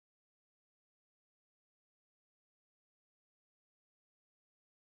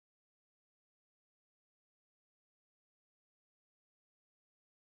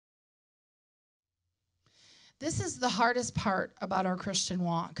This is the hardest part about our Christian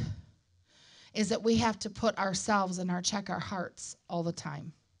walk, is that we have to put ourselves and check our hearts all the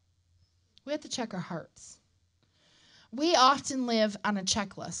time. We have to check our hearts. We often live on a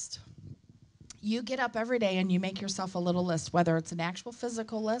checklist. You get up every day and you make yourself a little list, whether it's an actual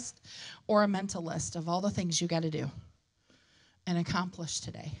physical list or a mental list of all the things you got to do and accomplish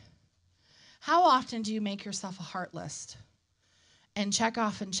today. How often do you make yourself a heart list and check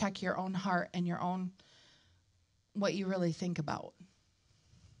off and check your own heart and your own, what you really think about?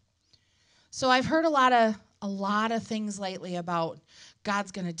 So I've heard a lot of things lately about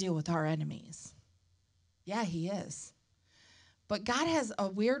God's going to deal with our enemies. Yeah, he is. But God has a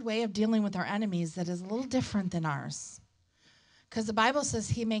weird way of dealing with our enemies that is a little different than ours. Because the Bible says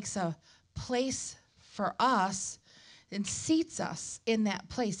he makes a place for us and seats us in that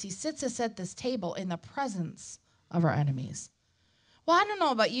place. He sits us at this table in the presence of our enemies. Well, I don't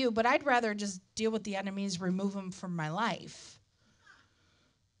know about you, but I'd rather just deal with the enemies, remove them from my life.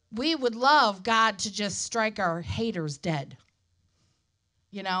 We would love God to just strike our haters dead.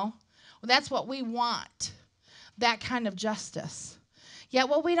 You know? Well, that's what we want. That kind of justice. Yet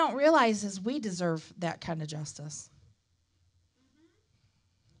what we don't realize is we deserve that kind of justice.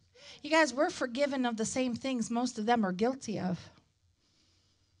 You guys, we're forgiven of the same things most of them are guilty of.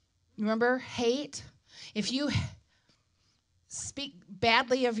 Remember, hate? If you speak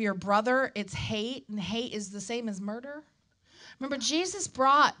badly of your brother, it's hate, and hate is the same as murder. Remember, Jesus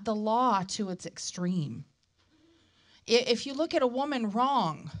brought the law to its extreme. If you look at a woman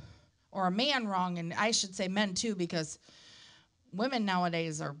wrong, or a man wrong, and I should say men too, because women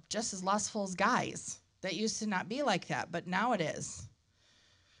nowadays are just as lustful as guys. That used to not be like that, but now it is.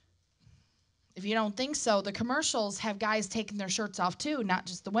 If you don't think so, the commercials have guys taking their shirts off too, not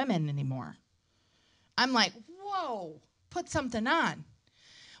just the women anymore. I'm like, whoa, put something on.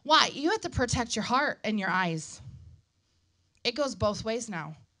 Why? You have to protect your heart and your eyes. It goes both ways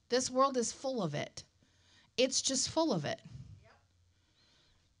now. This world is full of it. It's just full of it.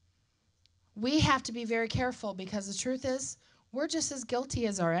 We have to be very careful, because the truth is, we're just as guilty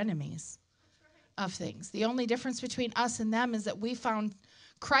as our enemies of things. The only difference between us and them is that we found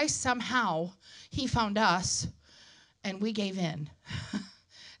Christ somehow. He found us, and we gave in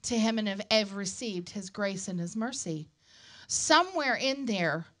to him and have received his grace and his mercy. Somewhere in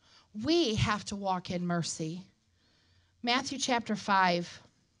there, we have to walk in mercy. Matthew chapter 5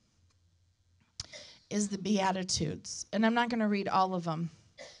 is the Beatitudes, and I'm not going to read all of them.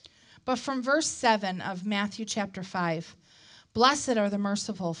 But from verse 7 of Matthew chapter 5, blessed are the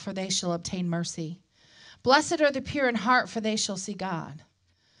merciful, for they shall obtain mercy. Blessed are the pure in heart, for they shall see God.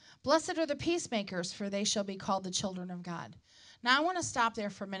 Blessed are the peacemakers, for they shall be called the children of God. Now, I want to stop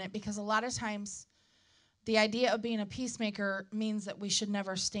there for a minute, because a lot of times the idea of being a peacemaker means that we should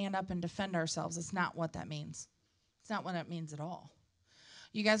never stand up and defend ourselves. It's not what that means. It's not what it means at all.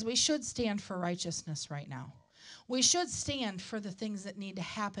 You guys, we should stand for righteousness right now. We should stand for the things that need to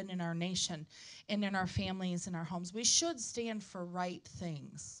happen in our nation and in our families and our homes. We should stand for right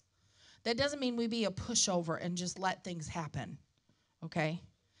things. That doesn't mean we be a pushover and just let things happen, okay?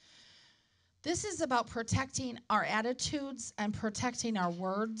 This is about protecting our attitudes and protecting our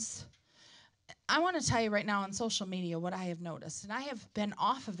words. I want to tell you right now on social media what I have noticed, and I have been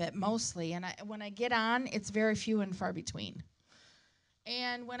off of it mostly, and when I get on, it's very few and far between.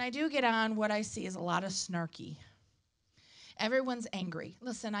 And when I do get on, what I see is a lot of snarky. Everyone's angry.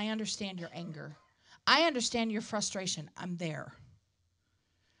 Listen, I understand your anger. I understand your frustration. I'm there.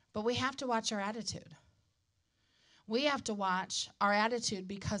 But we have to watch our attitude. We have to watch our attitude,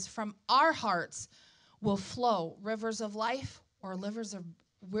 because from our hearts will flow rivers of life or rivers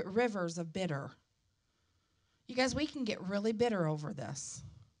of bitter. You guys, we can get really bitter over this.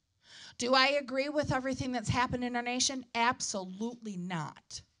 Do I agree with everything that's happened in our nation? Absolutely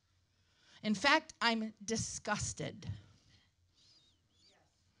not. In fact, I'm disgusted.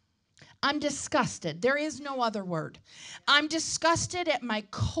 I'm disgusted. There is no other word. I'm disgusted at my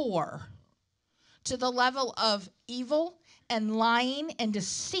core to the level of evil and lying and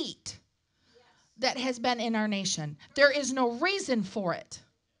deceit that has been in our nation. There is no reason for it.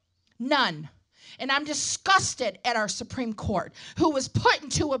 None. And I'm disgusted at our Supreme Court, who was put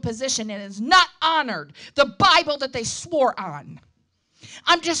into a position and has not honored the Bible that they swore on.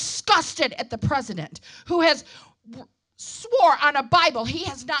 I'm disgusted at the president, who has swore on a Bible he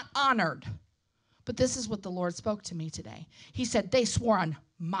has not honored. But this is what the Lord spoke to me today. He said, they swore on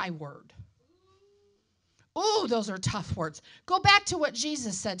my word. Ooh, those are tough words. Go back to what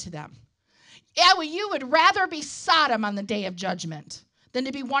Jesus said to them. Yeah, well, you would rather be Sodom on the day of judgment than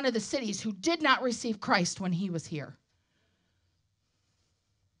to be one of the cities who did not receive Christ when he was here.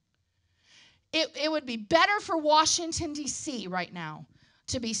 It would be better for Washington, D.C. right now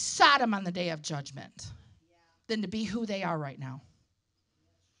to be Sodom on the day of judgment than to be who they are right now.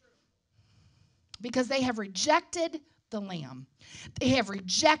 Because they have rejected the Lamb. They have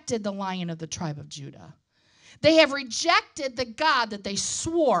rejected the Lion of the tribe of Judah. They have rejected the God that they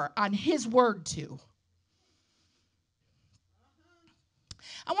swore on his word to.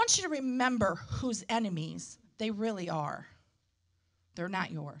 I want you to remember whose enemies they really are. They're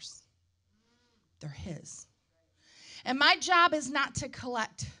not yours. They're his. And my job is not to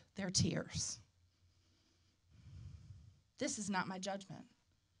collect their tears. This is not my judgment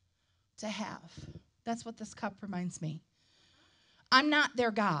to have. That's what this cup reminds me. I'm not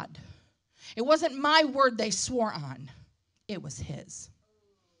their God. It wasn't my word they swore on. It was his.